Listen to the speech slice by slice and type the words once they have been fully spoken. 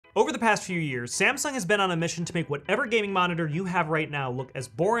Over the past few years, Samsung has been on a mission to make whatever gaming monitor you have right now look as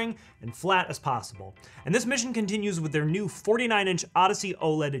boring and flat as possible. And this mission continues with their new 49-inch Odyssey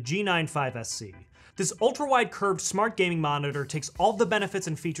OLED G95SC. This ultra-wide curved smart gaming monitor takes all the benefits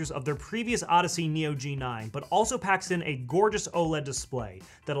and features of their previous Odyssey Neo G9, but also packs in a gorgeous OLED display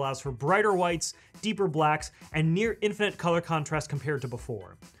that allows for brighter whites, deeper blacks, and near infinite color contrast compared to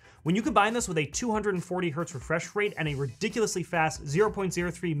before. When you combine this with a 240Hz refresh rate and a ridiculously fast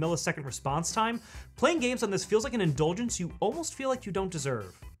 0.03 millisecond response time, playing games on this feels like an indulgence you almost feel like you don't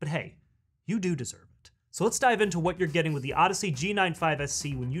deserve. But hey, you do deserve it. So let's dive into what you're getting with the Odyssey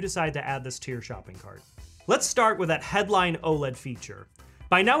G95SC when you decide to add this to your shopping cart. Let's start with that headline OLED feature.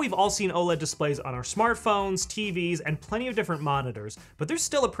 By now we've all seen OLED displays on our smartphones, TVs, and plenty of different monitors, but there's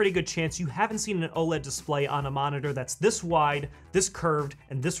still a pretty good chance you haven't seen an OLED display on a monitor that's this wide, this curved,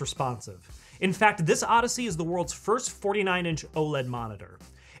 and this responsive. In fact, this Odyssey is the world's first 49-inch OLED monitor.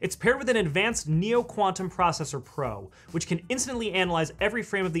 It's paired with an advanced Neo Quantum Processor Pro, which can instantly analyze every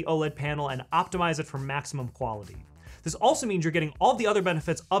frame of the OLED panel and optimize it for maximum quality. This also means you're getting all the other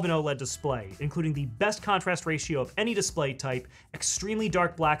benefits of an OLED display, including the best contrast ratio of any display type, extremely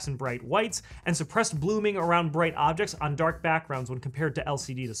dark blacks and bright whites, and suppressed blooming around bright objects on dark backgrounds when compared to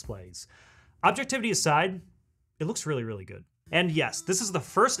LCD displays. Objectivity aside, it looks really, really good. And yes, this is the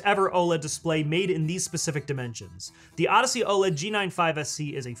first ever OLED display made in these specific dimensions. The Odyssey OLED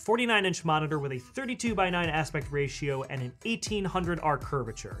G95SC is a 49-inch monitor with a 32:9 aspect ratio and an 1800R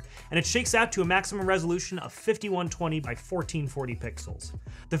curvature, and it shakes out to a maximum resolution of 5120 by 1440 pixels.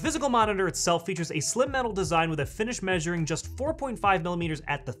 The physical monitor itself features a slim metal design with a finish measuring just 4.5mm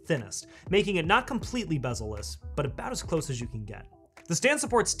at the thinnest, making it not completely bezel-less, but about as close as you can get. The stand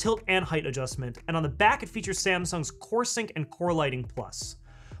supports tilt and height adjustment, and on the back it features Samsung's Core Sync and Core Lighting Plus.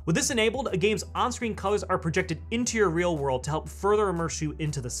 With this enabled, a game's on-screen colors are projected into your real world to help further immerse you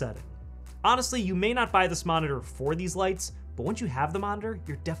into the setting. Honestly, you may not buy this monitor for these lights, but once you have the monitor,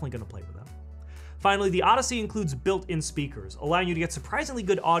 you're definitely going to play with them. Finally, the Odyssey includes built-in speakers, allowing you to get surprisingly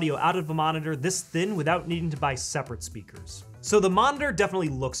good audio out of a monitor this thin without needing to buy separate speakers. So the monitor definitely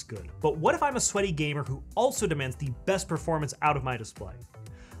looks good, but what if I'm a sweaty gamer who also demands the best performance out of my display?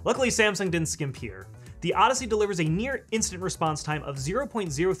 Luckily, Samsung didn't skimp here. The Odyssey delivers a near instant response time of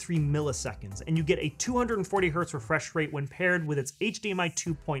 0.03 milliseconds, and you get a 240Hz refresh rate when paired with its HDMI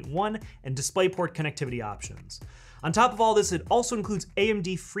 2.1 and DisplayPort connectivity options. On top of all this, it also includes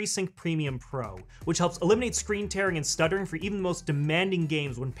AMD FreeSync Premium Pro, which helps eliminate screen tearing and stuttering for even the most demanding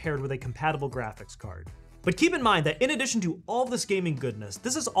games when paired with a compatible graphics card. But keep in mind that in addition to all this gaming goodness,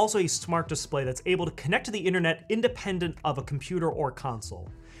 this is also a smart display that's able to connect to the internet independent of a computer or console.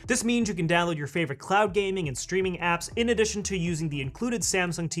 This means you can download your favorite cloud gaming and streaming apps in addition to using the included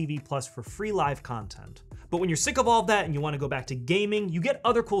Samsung TV Plus for free live content. But when you're sick of all of that and you want to go back to gaming, you get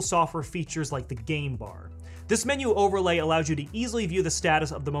other cool software features like the Game Bar. This menu overlay allows you to easily view the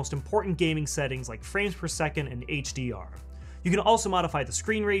status of the most important gaming settings like frames per second and HDR. You can also modify the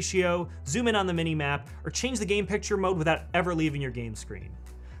screen ratio, zoom in on the mini-map, or change the game picture mode without ever leaving your game screen.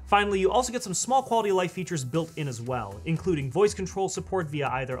 Finally, you also get some small quality of life features built in as well, including voice control support via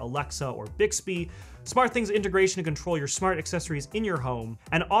either Alexa or Bixby, SmartThings integration to control your smart accessories in your home,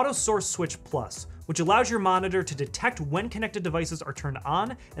 and Auto Source Switch Plus, which allows your monitor to detect when connected devices are turned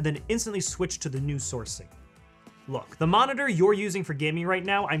on and then instantly switch to the new sourcing. Look, the monitor you're using for gaming right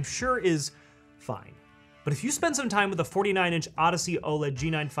now, I'm sure is fine. But if you spend some time with a 49-inch Odyssey OLED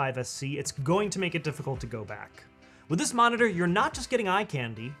G95SC, it's going to make it difficult to go back. With this monitor, you're not just getting eye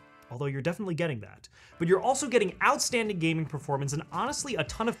candy, although you're definitely getting that, but you're also getting outstanding gaming performance and honestly a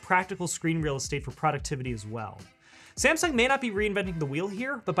ton of practical screen real estate for productivity as well. Samsung may not be reinventing the wheel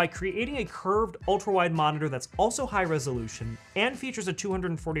here, but by creating a curved ultra-wide monitor that's also high resolution and features a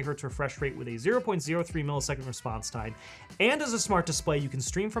 240Hz refresh rate with a 0.03 millisecond response time, and as a smart display you can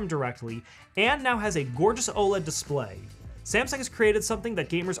stream from directly, and now has a gorgeous OLED display, Samsung has created something that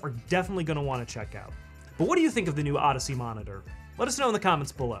gamers are definitely going to want to check out. But what do you think of the new Odyssey monitor? Let us know in the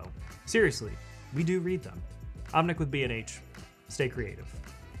comments below. Seriously, we do read them. I'm Nick with B&H. Stay creative.